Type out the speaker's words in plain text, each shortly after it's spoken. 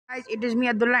Guys, it is me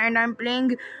Abdullah and I'm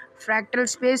playing Fractal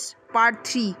Space Part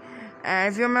 3.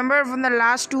 And if you remember from the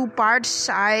last two parts,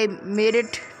 I made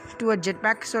it to a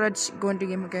jetpack. So let's go into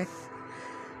game, okay?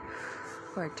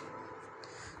 Right.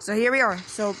 So here we are.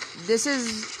 So this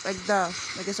is like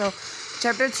so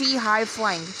chapter 3, high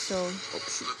flying. So, oh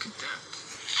shoot.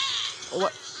 Oh,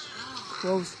 what?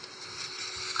 Crows.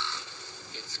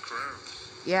 It's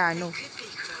crows. Yeah, I know. It could be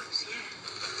crows,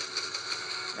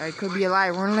 yeah. It could be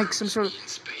alive. We're in like some sort of... In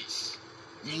space.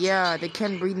 Yeah, they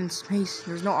can breathe in space.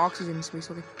 There's no oxygen in space.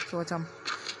 Okay, so let's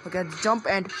okay, let's jump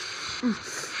and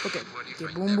okay,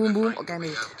 boom, boom, boom. Okay, I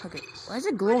made it. Okay, why is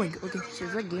it glowing? Okay, so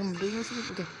is that game doing or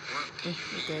something?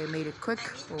 Okay, I made it quick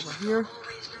over here.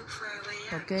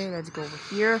 Okay, let's go over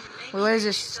here. Wait, what is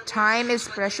this? Time is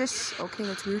precious. Okay,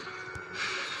 that's weird.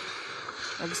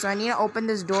 Okay, so I need to open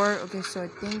this door. Okay, so I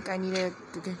think I need to.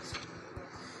 Okay,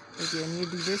 I need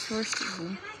to do this first.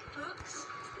 Boom.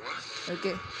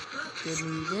 Okay. Give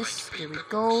me this. There we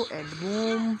go. And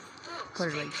boom. Put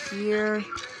it right here.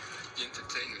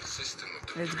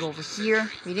 Let's go over here.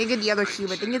 We didn't get the other key,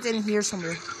 but I think it's in here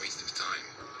somewhere.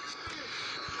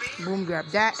 Boom, grab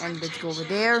that. And let's go over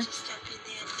there.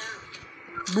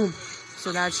 Boom.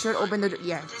 So now it should open the door.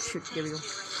 Yeah, it should. There we go.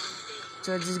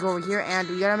 So let's just go over here. And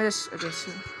we gotta miss. Okay,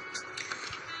 so.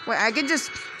 Wait, I can just.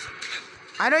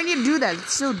 I don't need to do that.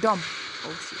 It's so dumb.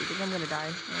 Oh, shit. I think I'm gonna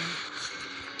die.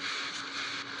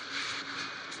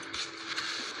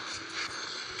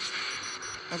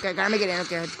 Okay, gotta make it in.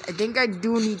 Okay, I think I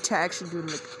do need to actually do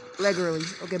it like regularly.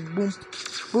 Okay, boom,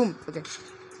 boom. Okay,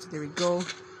 so there we go.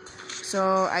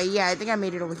 So yeah, I think I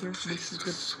made it over here. This is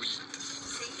good.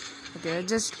 Okay,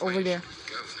 just over there.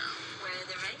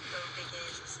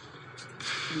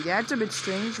 That's a bit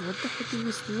strange. What the heck is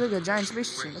this? This is like a giant space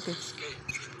station. Okay,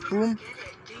 boom.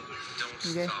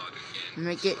 Okay,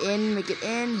 make it in.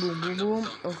 Boom, boom, boom.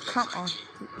 Oh, come on.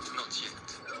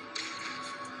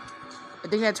 I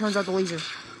think that turns out the laser.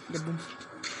 Yeah, boom.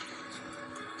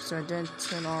 So then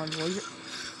turn on the laser.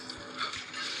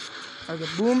 Okay,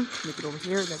 boom. Make it over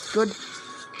here. That's good.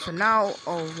 So now,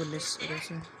 oh goodness. Okay,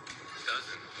 so.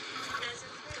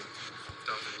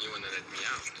 Doesn't you wanna let me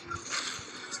out?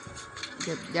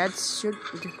 Okay, that should.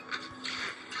 Okay.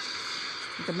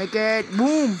 Okay, make it.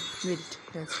 Boom. Made it.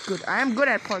 That's good. I am good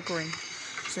at parkouring.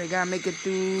 So I gotta make it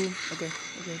through. Okay,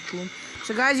 boom.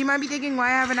 So guys, you might be thinking, why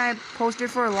haven't I posted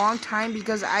for a long time?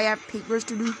 Because I have papers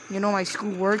to do. You know, my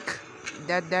school work.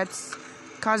 That's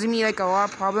causing me like a lot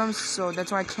of problems. So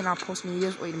that's why I cannot post any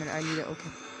videos. Wait a minute, I need it.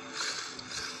 Okay.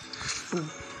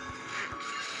 Boom.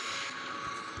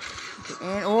 Okay,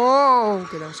 and oh,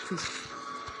 okay, that was crazy.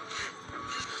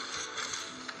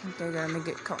 Okay, gotta make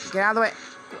it. Come on, get out of the way.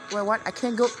 Wait, what? I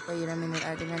can't go. Wait a minute.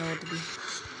 I think I know what to do.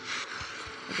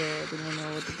 Okay, I think I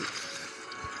know what to do.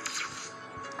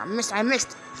 I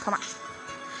missed. Come on.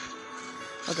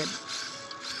 Okay.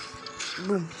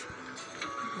 Boom.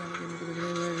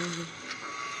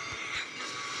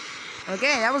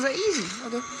 Okay, that was easy.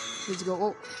 Okay, let's go.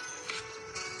 Oh.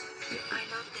 I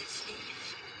love this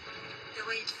leaf. The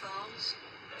way it falls,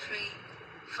 free,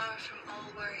 far from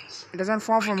all worries. It doesn't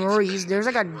fall from worries. There's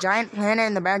like a giant planet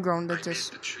in the background that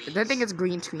just. I think it's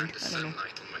green screen. I don't know.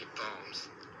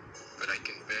 But I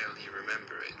can barely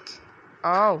remember it.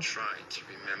 Oh. Try to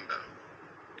remember.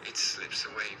 It slips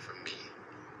away from me.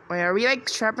 Wait, are we like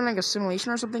trapped in like a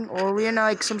simulation or something? Or are we in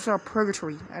like some sort of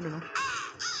purgatory? I don't know.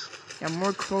 Yeah,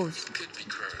 more crows. Could be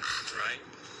crows, right?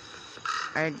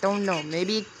 I don't know.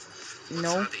 Maybe.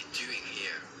 No. What are they doing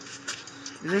here?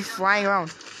 They're just flying around.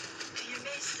 Do you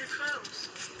miss the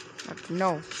crows?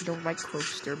 No, I don't like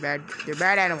crows. They're bad. They're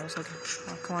bad animals. Okay.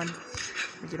 Oh, come on.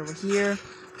 Make it over here.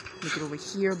 Make it over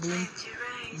here. Boom.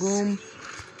 Boom.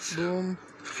 Boom.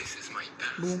 This is my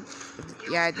path. Boom.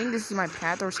 Yeah, I think this is my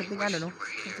path or something. I don't know.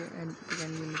 Okay, and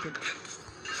then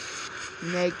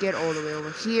make it all the way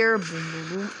over here. Boom, boom,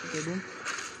 boom. Okay, boom.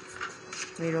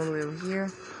 Make it all the way over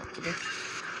here. Okay.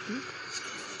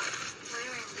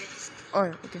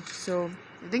 Oh, okay. So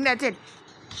I think that's it.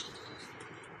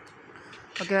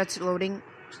 Okay, that's loading.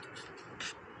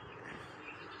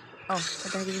 Oh,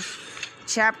 what the heck is this?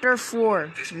 Chapter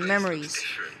 4, Memories.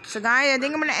 So guys, I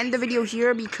think I'm going to end the video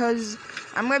here because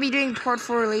I'm going to be doing part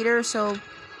 4 later. So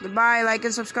goodbye, like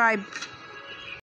and subscribe.